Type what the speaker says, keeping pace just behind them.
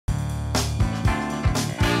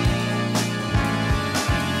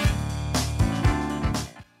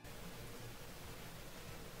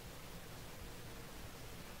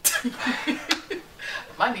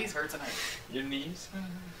My knees hurt tonight. Your knees?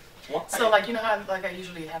 Mm-hmm. Why? So like, you know how like I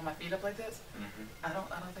usually have my feet up like this? Mm-hmm. I don't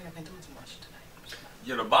think I've been doing too much tonight.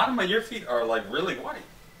 Yeah, the bottom of your feet are like really white.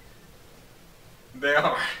 They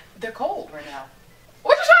are. They're cold right now.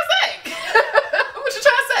 What you trying to say? What you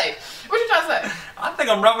trying to say? What you trying to say? I think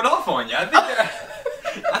I'm rubbing off on you. I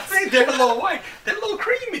think they're a little white. They're a little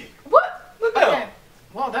creamy. What? Look at them.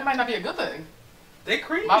 Well, that might not be a good thing. They're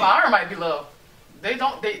creamy. My iron might be low. They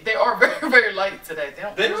are very, very light today.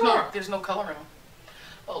 There's no color in them.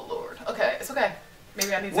 Oh Lord. Okay, it's okay.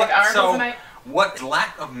 Maybe I need to take iron tonight. What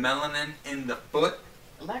lack of melanin in the foot?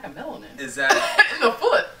 Lack of melanin? Is that in the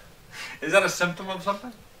foot? Is that a symptom of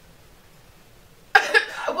something?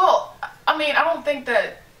 Well, I mean, I don't think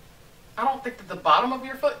that the bottom of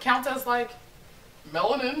your foot counts as like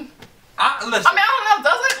melanin. Listen. I mean, I don't know,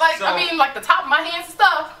 does it? Like, so, I mean, like the top of my hands and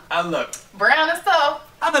stuff. Look. Brown and stuff.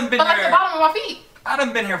 I done been but here. Like the bottom of my feet. I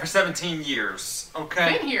done been here for 17 years.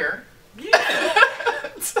 Okay. Been here. Yeah.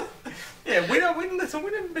 Yeah, we done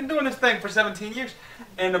been doing this thing for 17 years,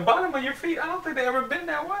 and the bottom of your feet, I don't think they ever been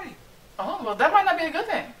that way. Oh, well, that might not be a good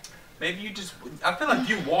thing. Maybe you just, I feel like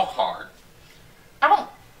you walk hard. I don't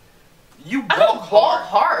walk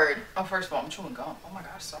hard. Oh, first of all, I'm chewing gum. Oh my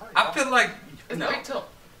gosh, sorry. I feel like, it's great too.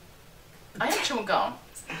 I am chewing gum.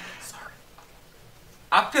 Sorry.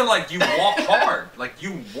 I feel like you walk hard. Like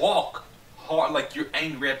you walk hard, like you're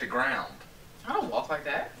angry at the ground. I don't walk like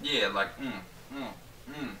that. Yeah, like,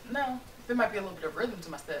 No, there might be a little bit of rhythm to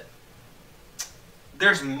my step.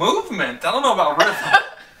 There's movement. I don't know about rhythm.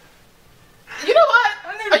 You know what?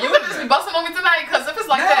 Are you gonna just be busting on me tonight? Because if it's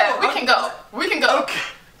like that, we can go. We can go. Okay.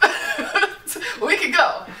 We can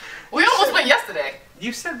go. We almost went yesterday.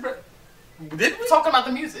 You said, did we? Talking about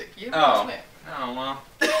the music. You almost went. Oh, well.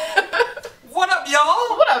 What up,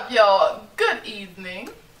 y'all? What up, y'all? Good evening.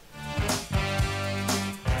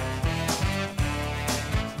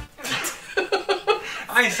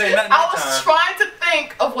 I ain't saying nothing. I was trying to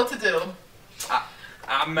think of what to do.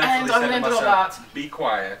 I mentally said to myself, be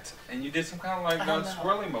quiet. And you did some kind of like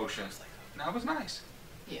swirly motions. That was nice.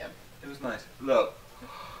 Yeah. It was nice. Look.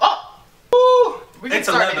 Oh! Woo! It's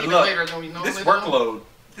 11. Look, later than we this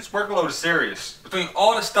workload is serious. Between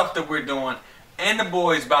all the stuff that we're doing and the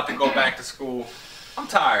boys about to go back to school, I'm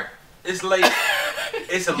tired. It's late.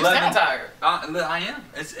 It's 11. You sound tired. I am.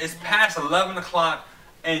 It's past 11 o'clock.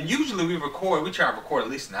 And usually we try to record at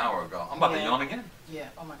least an hour ago. I'm about to yawn again. Yeah,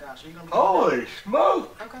 oh my gosh. Are you gonna be holy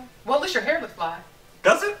smoke! Okay. Well, at least your hair looks fly.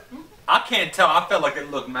 Does it? Mm-hmm. I can't tell. I felt like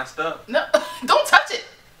it looked messed up. No, don't touch it.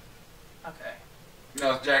 Okay.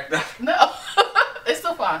 No, it's jacked up. No, it's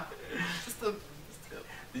still fine. It's still.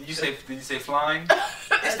 Did you say flying?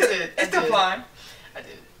 It's still flying. I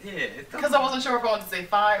did. Yeah. Because I wasn't sure if I wanted to say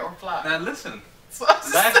fine or fly. Now listen. So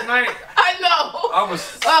last night. I know. I was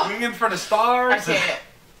swinging for the stars. I can't.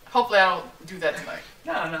 Hopefully I don't do that tonight.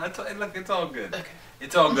 No, it's all good. Okay.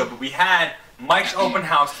 It's all good. But we had Mike's open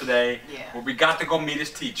house today, yeah, where we got to go meet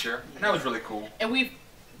his teacher, and that was really cool. And we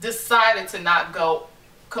decided to not go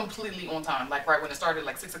completely on time, like right when it started,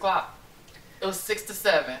 like 6 o'clock. It was 6 to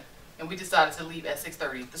 7, and we decided to leave at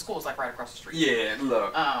 6:30. The school's like right across the street. Yeah,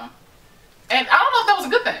 look. And I don't know if that was a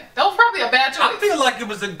good thing. That was probably a bad choice. I feel like it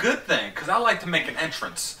was a good thing, because I like to make an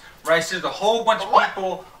entrance. Right? So there's a whole bunch of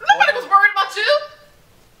people. Nobody was worried about you.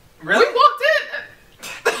 Really? We walked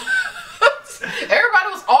in. Everybody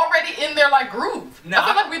was already in their like groove. I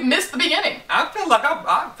feel like we missed the beginning. I feel like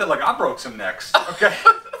I broke some necks. Okay.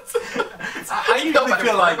 I usually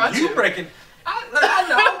feel like you breaking.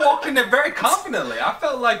 I walked in there very confidently. I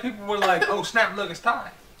felt like people were like, "Oh snap! Look, it's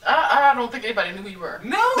time." I don't think anybody knew who you were.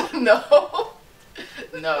 No.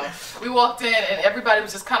 No. We walked in and everybody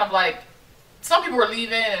was just kind of like. Some people were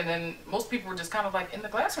leaving, and then most people were just kind of like in the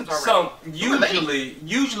classrooms already. So usually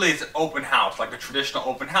it's an open house, like a traditional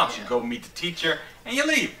open house. Yeah. You go meet the teacher and you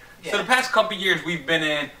leave. Yeah. So the past couple of years we've been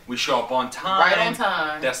in, we show up on time. Right on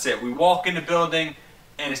time. That's it. We walk in the building,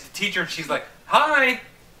 and it's the teacher, and she's like, "Hi,"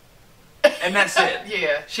 and that's it.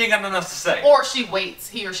 Yeah. She ain't got nothing else to say. Or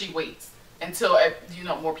he or she waits until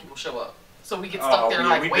more people show up. So we get stuck there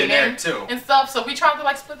like waiting and stuff. So we tried to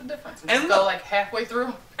like split the difference and go like halfway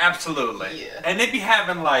through. Absolutely. Yeah. And they be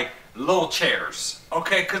having like little chairs,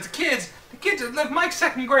 okay? Because the kids are like Mike's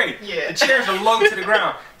second grade. Yeah. The chairs are low to the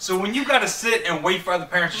ground. So when you gotta sit and wait for other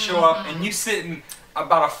parents to show up, and you sitting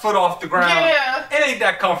about a foot off the ground, it ain't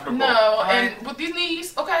that comfortable. No, right? And with these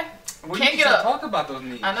knees, okay, can't get up. Talk about those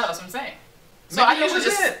knees. I know, that's what I'm saying. So I usually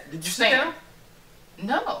just did you sit down?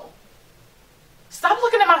 No. Stop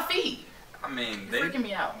looking at my feet. I mean, You're freaking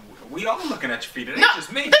me out. We all looking at your feet. It ain't No,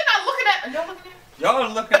 just me. they're not looking at. Are y'all looking at? Y'all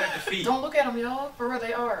are looking at the feet. Don't look at them, y'all. For real,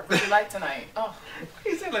 they are really light tonight. Oh.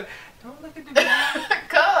 He said, like, don't look at the feet.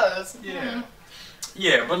 Cuz. Yeah.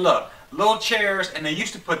 Yeah, but look, little chairs, and they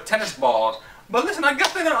used to put tennis balls. But listen, I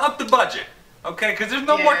guess they're gonna up the budget. Okay, because there's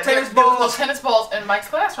no more tennis balls. There's no tennis balls in Mike's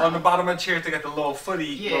classroom. On the bottom of the chairs, they got the little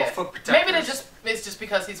little foot protectors. Maybe it's just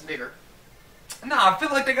because he's bigger. No, I feel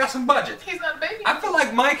like they got some budget. He's not a baby. I feel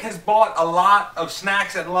like Mike has bought a lot of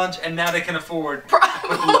snacks at lunch, and now they can afford Probably. to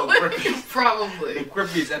put the little grippies. Probably. The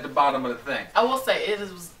grippies at the bottom of the thing. I will say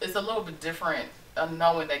it's a little bit different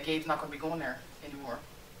knowing that Gabe's not going to be going there anymore.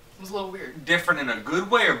 It was a little weird. Different in a good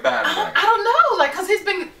way or bad way? I don't know. Like, cause he's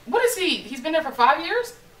been. What is he? He's been there for 5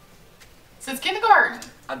 years. Since kindergarten.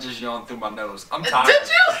 I just yawned through my nose. I'm tired. Did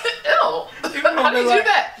you? Ew. How do you do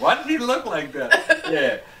that? Why did he look like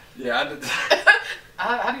that? Yeah, I did.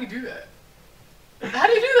 How do you do that? How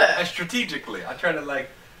do you do that? Strategically, I try to like.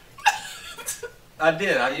 I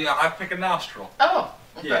did. I pick a nostril. Oh.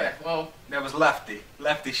 Okay. Yeah. Well. That was Lefty.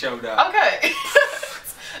 Lefty showed up. Okay.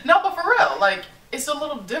 No, but for real, like it's a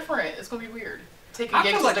little different. It's gonna be weird.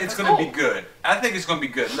 I feel like it's gonna be good. I think it's gonna be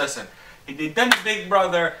good. Listen, they done the big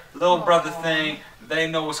brother, little brother thing. They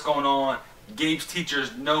know what's going on. Gabe's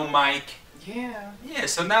teachers know Mike. Yeah. Yeah,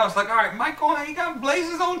 so now it's like, all right, Mike, he got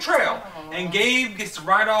blazes on trail. Aww. And Gabe gets to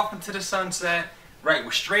ride off into the sunset, right,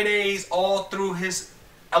 with straight A's all through his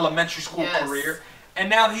elementary school career. And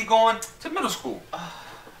now he going to middle school.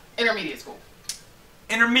 Intermediate school.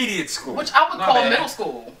 Intermediate school. Which I would call middle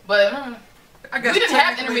school, but I guess we didn't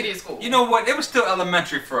have intermediate school. You know what? It was still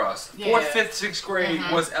elementary for us. Yeah. 4th, 5th, 6th grade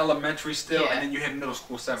was elementary still, and then you had middle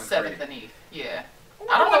school, 7th grade. 7th and 8th, yeah.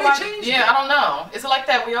 I don't know why they changed it. I don't know. Is it like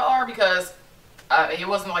that where y'all are? Because it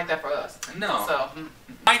wasn't like that for us. No. So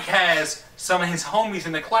Mike has some of his homies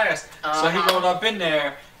in the class, so he rolled up in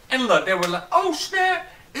there, and look, they were like, "Oh snap,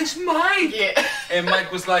 it's Mike!" Yeah. And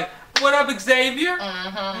Mike was like, "What up, Xavier?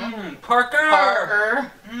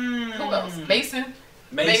 Parker. Who else? Mason.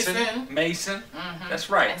 Mason. That's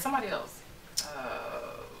right. And somebody else.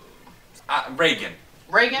 Reagan.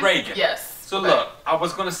 Reagan. Yes. So look, I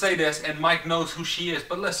was gonna say this, and Mike knows who she is,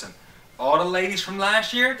 but listen, all the ladies from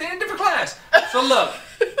last year, they're in a different class. So look,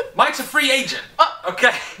 Mike's a free agent.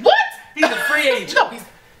 Okay. What? He's a free agent.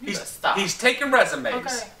 No, he's taking resumes.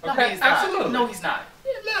 Okay. No, he's not. absolutely. No, he's not.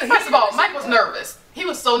 Yeah, First of all, Mike was nervous. He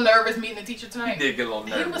was so nervous meeting the teacher tonight. He did get a little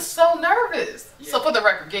nervous. He was so nervous. Yeah. So for the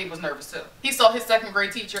record, Gabe was nervous too. He saw his 2nd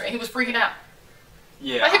grade teacher and he was freaking out.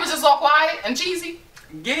 Yeah. Like he was just all quiet and cheesy.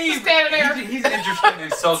 Gabe, standing there. He's interested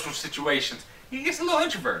in social situations. He gets a little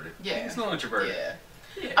introverted. Yeah. He's a little introverted.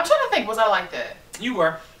 Yeah. I'm trying to think, was I like that? You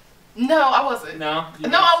were. No, I wasn't. No.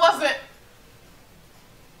 I wasn't.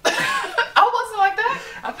 I wasn't like that.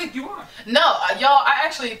 I think you are. No, y'all, I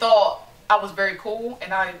actually thought I was very cool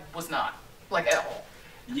and I was not. Like at all.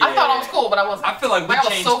 Yeah. I thought I was cool, but I wasn't. I feel like we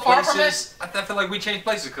changed so far from places. I feel like we changed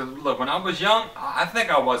places because look, when I was young, I think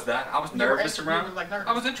I was that. I was nervous around. You were like nervous.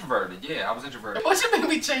 I was introverted. Yeah, I was introverted. What you mean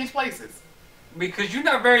we changed places? Because you're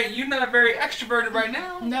not very extroverted right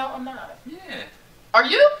now. No, I'm not. Yeah. Are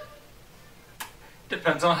you?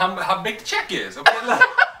 Depends on how big the check is. Okay. Look.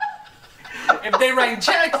 If they writing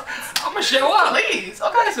checks, I'm gonna show up. Please.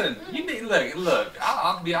 Okay. Listen, you need look.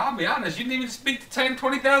 I'll be honest. You need me to speak to 10,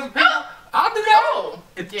 20,000 people. I'll do that. Oh,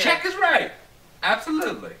 If the check is right,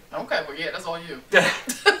 absolutely. Okay, well, yeah, that's all you.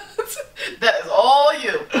 That is all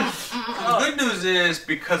you. The good news is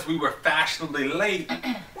because we were fashionably late,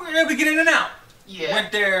 we were able to get in and out. Yeah.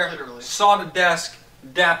 Went there, literally. saw the desk,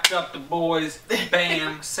 dapped up the boys,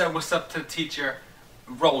 bam, said what's up to the teacher,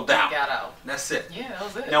 rolled out. Got out. That's it. Yeah, that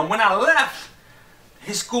was it. Now, when I left,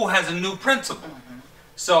 his school has a new principal.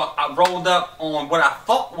 So I rolled up on what I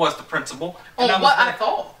thought was the principal. On what I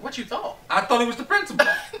thought? What you thought? I thought he was the principal.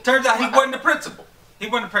 Turns out he wasn't the principal. He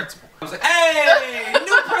wasn't the principal. I was like, hey,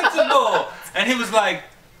 new principal. And he was like,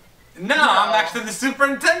 no, I'm actually the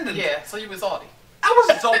superintendent. Yeah, so you was salty. I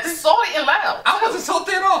wasn't salty. Salty and loud. I wasn't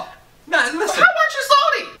salty at all. Nah, listen. Well, how weren't you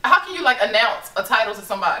salty? How can you like announce a title to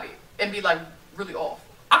somebody and be like really off?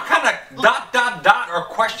 I kind of dot or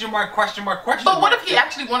question mark. But what if he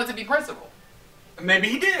actually wanted to be principal? Maybe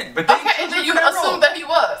he did, but okay, and then you assumed that he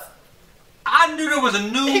was. I knew there was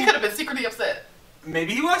a new. He could have been secretly upset.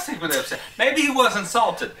 Maybe he was secretly upset. Maybe he was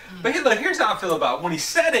insulted. But look, here's how I feel about it. When he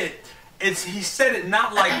said it, he said it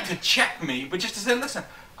not like to check me, but just to say, listen,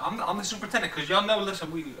 I'm the superintendent, because y'all know,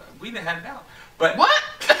 listen, we didn't have it out. But what?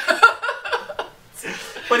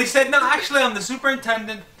 But he said, no, actually, I'm the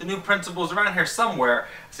superintendent. The new principal's around here somewhere.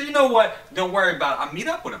 So you know what? Don't worry about it. I'll meet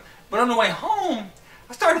up with him. But on the way home,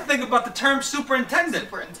 I started thinking about the term superintendent.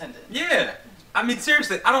 Superintendent. Yeah. I mean,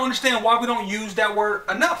 seriously, I don't understand why we don't use that word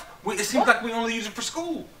enough. It seems like we only use it for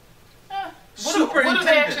school. What do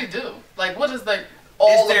they actually do? Like, what is the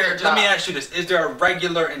all of their job? Let me ask you this: is there a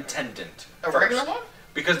regular intendant? Regular one?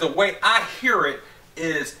 Because the way I hear it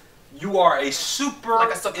is, you are a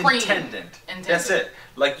superintendent. That's it.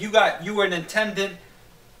 Like you are an intendant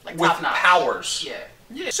with powers. Yeah.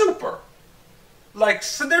 Yeah. Super. Like,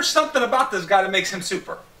 so there's something about this guy that makes him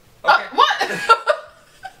super. Okay. What?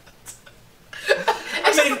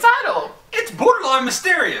 It's just a title. It's borderline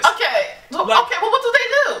mysterious. Okay. Well, like, okay. Well, what do they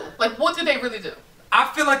do? Like, what do they really do?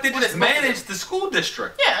 I feel like they just manage the school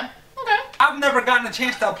district. Yeah. Okay. I've never gotten a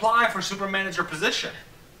chance to apply for super manager position.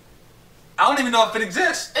 I don't even know if it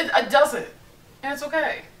exists. It doesn't. And it's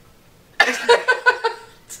okay.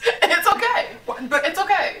 It's okay. But it's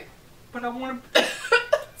okay. But I want to...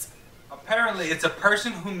 Apparently, it's a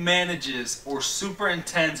person who manages or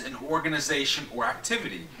superintends an organization or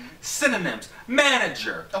activity. Synonyms: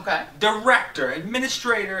 manager, okay, director,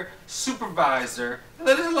 administrator, supervisor.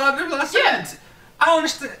 There's a lot of synonyms. I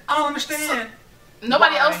don't understand. So,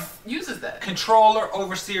 nobody else uses that. Controller,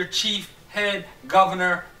 overseer, chief, head,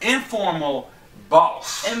 governor, informal,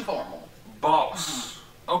 boss. Informal. Boss.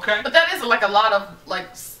 Okay. But that is like a lot of like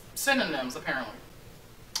synonyms apparently,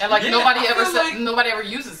 and like nobody ever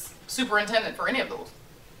uses superintendent for any of those.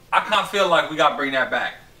 I kind of feel like we gotta bring that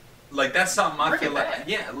back. Like that's something I feel like.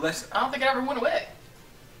 Yeah, listen. I don't think it ever went away.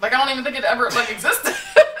 Like I don't even think it ever like existed.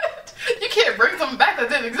 You can't bring something back that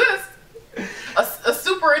didn't exist. A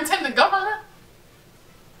superintendent governor.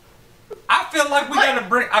 I feel like we gotta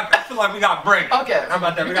bring. I feel like we gotta bring it. Okay. How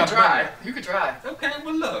about that? We gotta try. bring it. You could try. Okay.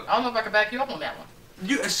 Well, look. I don't know if I can back you up on that one.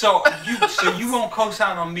 So you won't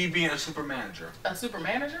co-sign on me being a super manager? A super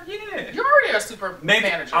manager? Yeah. You're already a super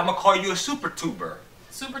manager. I'm gonna call you a super tuber.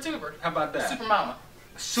 Super tuber. How about that? Super mama.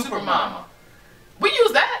 Super mama. We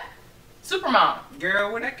use that. Super mama.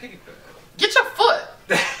 Girl, where that came from? Get your foot.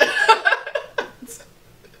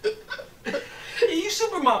 You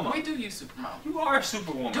super mama. We do use super mama. You are a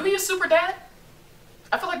super woman. Do we use super dad?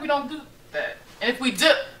 I feel like we don't do that. And if we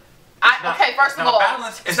do, first of all,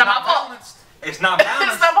 it's not my fault. It's not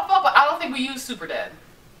balanced. It's not my fault, but I don't think we use super dad.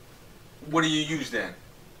 What do you use then?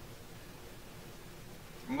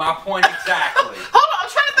 My point exactly. Hold on, I'm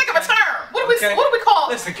trying to think of a term. What do we call?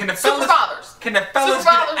 Listen, can the super fathers? Can the fellas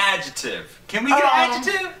get an adjective? Can we get an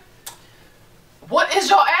adjective? What is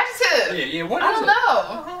your adjective? Yeah. What is it?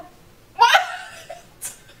 I don't know. What?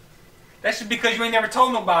 That's just because you ain't never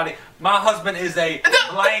told nobody. My husband is a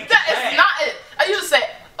blank. That is not it. I usually say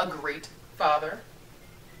a great father,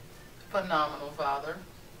 phenomenal father.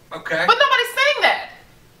 Okay. But nobody's saying that.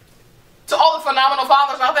 To all the phenomenal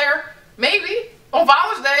fathers out there, maybe on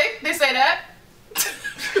Father's Day they say that.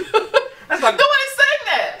 That's like nobody's saying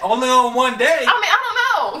that. Only on one day. I mean, I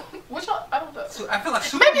don't know. Which one? I don't know. So I feel like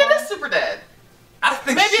super maybe mom, it is super dad. I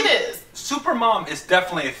think maybe it is. Super mom is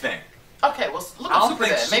definitely a thing. Okay, well look at super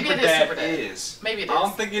dad. Maybe it is super dad. Maybe it is. I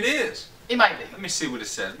don't think it is. It might be. Let me see what it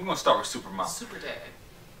says. We're gonna start with super mom. Super dad.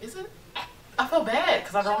 Is it? I feel bad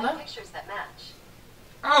because I don't know. Pictures that match.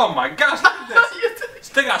 Oh my gosh! Look at this.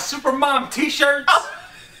 They got super mom T-shirts. Oh.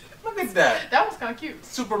 Look at that. That was kind of cute.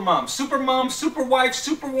 Super mom, super wife,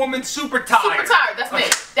 super woman, super tired. Super tired. That's me.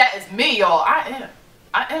 That is me, y'all. I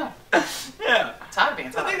am. Yeah. Tired of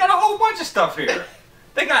being tired. They got a whole bunch of stuff here.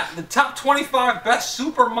 They got the top 25 best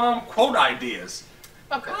super mom quote ideas.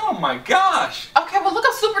 Okay. Oh my gosh. Okay, well look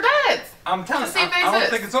up super dads. I'm telling you, I don't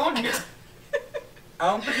think it's on here.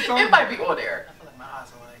 I don't think it's on here. It might be on there. I feel like my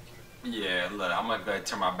eyes are like... Yeah, look, I'm gonna go ahead and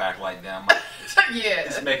turn my back light down. Yeah.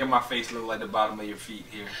 It's making my face look like the bottom of your feet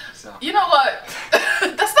here. So. You know what?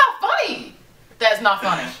 That's not funny. That's not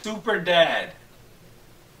funny. Super dad.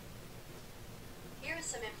 Here is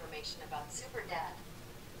some information about Super Dad.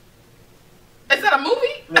 Is that a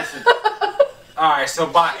movie? Listen. Alright, so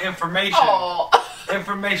by information. Oh.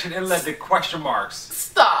 Information, it led to question marks.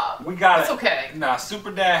 Stop. We got it. It's okay. Nah,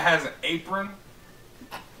 Super Dad has an apron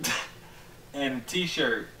and a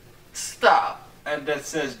t-shirt. Stop. And that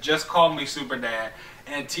says "Just call me Super Dad,"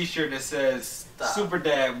 and a T-shirt that says "Super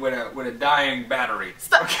Dad" with a dying battery.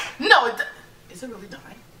 Stop. Okay. No, is it really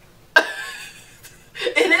dying?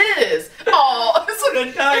 It is. Oh, it's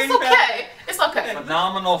okay. It's okay.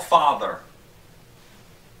 Phenomenal father.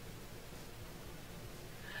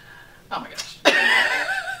 Oh my gosh.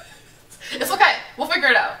 It's okay. We'll figure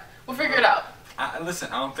it out. We'll figure it out.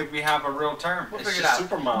 Listen, I don't think we have a real term. We'll it's figure just it out.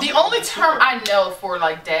 super mom. The only term I know for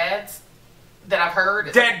like dads that I've heard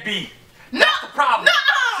is deadbeat. No, that's the problem. No.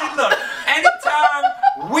 See, look,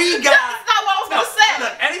 anytime we got that's not what I was gonna say.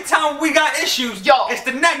 Look, anytime we got issues, yo, it's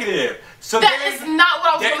the negative. So that is not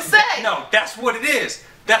what I was gonna say. No, that's what it is.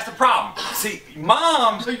 That's the problem. See,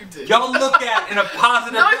 moms, No, you didn't. y'all look at in a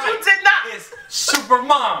positive No, light. you did not. It's super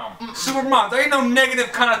mom. Super mom. There ain't no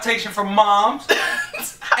negative connotation for moms.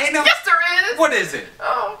 Ain't no. Yes, there is. What is it?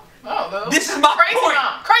 Oh, I don't know. This is my Crazy point.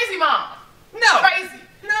 mom. Crazy mom. No. Crazy.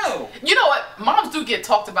 No. You know what? Moms do get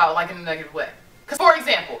talked about like in a negative way. Cause for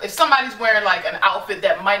example, if somebody's wearing like an outfit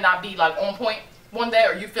that might not be like on point one day,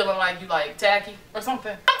 or you feeling like you like tacky or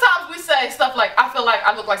something, sometimes we say stuff like, I feel like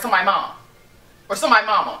I look like somebody's mom, or somebody's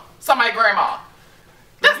mama, somebody's grandma.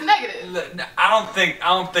 That's negative. Look, I don't think.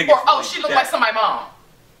 Or oh, she look like somebody's mom.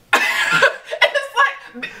 And it's like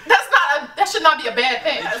that should not be a bad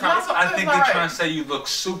thing. I think they're trying to say you look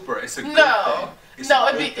super. It's a good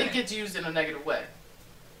thing. It gets used in a negative way.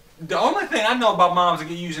 The only thing I know about moms that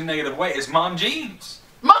get used in a negative way is mom jeans.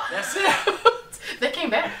 That's it. They came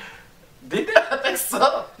back. Did they? I think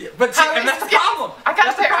so. Yeah, but see, and that's the problem. I got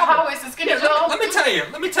That's a the pair of problem. high-waisted skinny Yeah, jeans.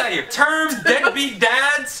 let me tell you. Term deadbeat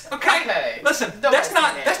dads. Okay. Listen, Don't that's say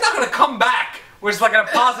not that. gonna come back where it's like in a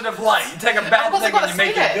positive light. You take a I bad wasn't thing gonna and you say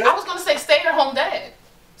make that. it I good. was gonna say stay-at-home dad,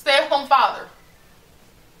 stay-at-home father.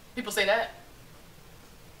 People say that.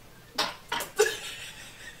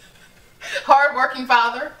 Hard-working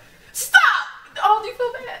father. Stop. Oh, do you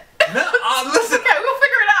feel bad? No, listen. Okay, we'll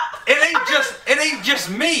figure it out. It ain't just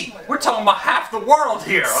me. We're talking about half the world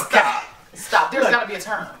here. Okay. Stop. There's Look. got to be a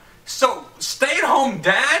term. So, stay-at-home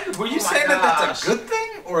dad? Were you Oh my saying that that's gosh. a good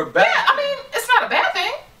thing or a bad Yeah, I mean, it's not a bad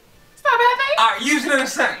thing. It's not a bad thing. All right, use it in a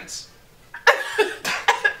sentence.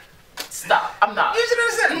 Stop. I'm not. Use it in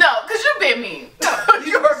a sentence. No, because you're being mean.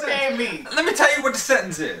 You're being mean. Let me tell you what the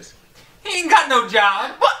sentence is. He ain't got no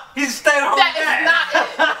job. What? He's a stay-at-home That is dad.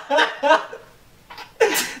 not it.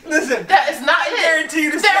 Listen, That is not I it. guarantee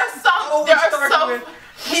you the There are sentence some. always There are starts some. with,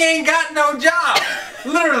 he ain't got no job.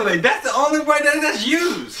 Literally, that's the only way that that's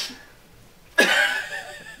used.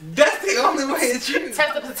 That's the only way it's used.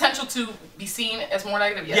 Has the potential to be seen as more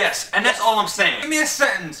negative. Yes, and that's all I'm saying. Give me a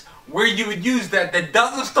sentence where you would use that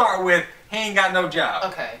doesn't start with, he ain't got no job.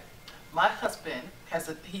 Okay. My husband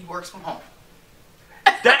he works from home.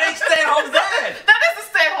 That ain't stay-at-home dad. That is a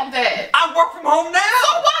stay-at-home dad. I work from home now.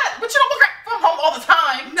 So what? But you don't work from home all the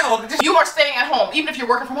time. No, just, You are staying at home. Even if you're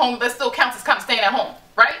working from home, that still counts as kind of staying at home,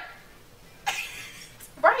 right?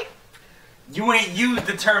 Right? you ain't used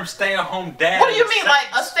the term stay-at-home dad. What do you in a mean? Like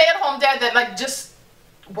a sentence. stay-at-home dad that like just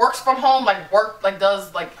works from home, like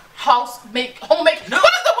does like homemaking? No.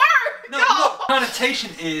 What is the word? No, Yo! look,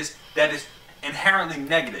 connotation is that it's inherently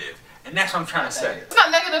negative, and that's what I'm trying to say. It's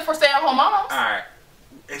not negative for stay-at-home moms. Alright,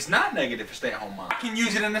 it's not negative for stay-at-home mom. I can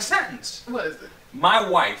use it in a sentence. What is it? My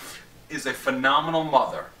wife is a phenomenal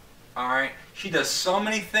mother. Alright? She does so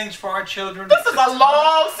many things for our children. This is a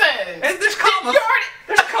long sentence. And there's commas.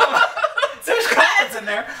 There's commas. There's commas in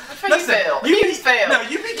there. You failed. You failed. No,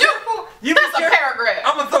 you be careful. You That's be a careful. paragraph.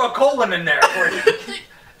 I'm gonna throw a colon in there for you.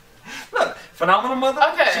 Look, phenomenal mother.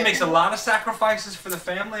 Okay. She makes a lot of sacrifices for the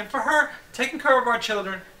family, and for her, taking care of our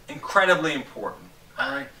children, incredibly important.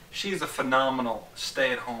 All right. She's a phenomenal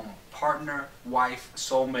stay-at-home partner, wife,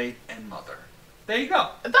 soulmate, and mother. There you go.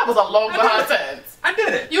 That was a long I did behind it. sentence. I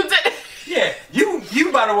did it. You did. Yeah.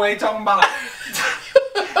 You by the way, talking about he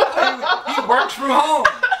works from home.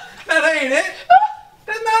 That ain't it.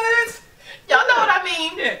 That's not it. Y'all know what I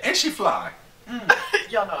mean. Yeah, and she fly.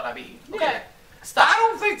 Y'all know what I mean. Okay. Yeah. Stop. I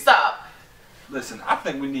don't think. Stop. Listen, I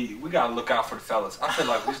think we gotta look out for the fellas. I feel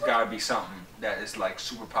like there's gotta be something that is like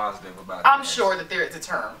super positive about it. I'm sure that there is a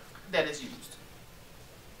term that is used.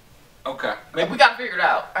 Okay. Maybe we gotta figure it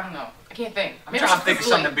out. I don't know. I can't think. I'm trying to think of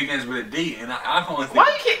something that begins with a D, and I only think.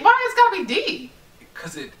 Why it's gotta be D?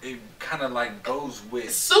 Because it kind of like goes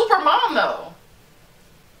with. Super mom though.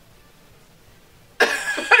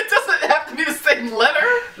 It doesn't have to be the same letter.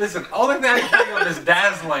 Listen, only thing I can think of is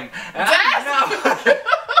dazzling. And Dazzling.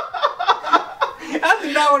 I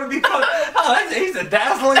do not want to be called. Oh, he's a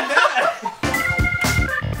dazzling dad.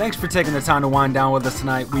 Thanks for taking the time to wind down with us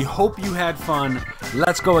tonight. We hope you had fun.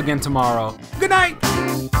 Let's go again tomorrow. Good night.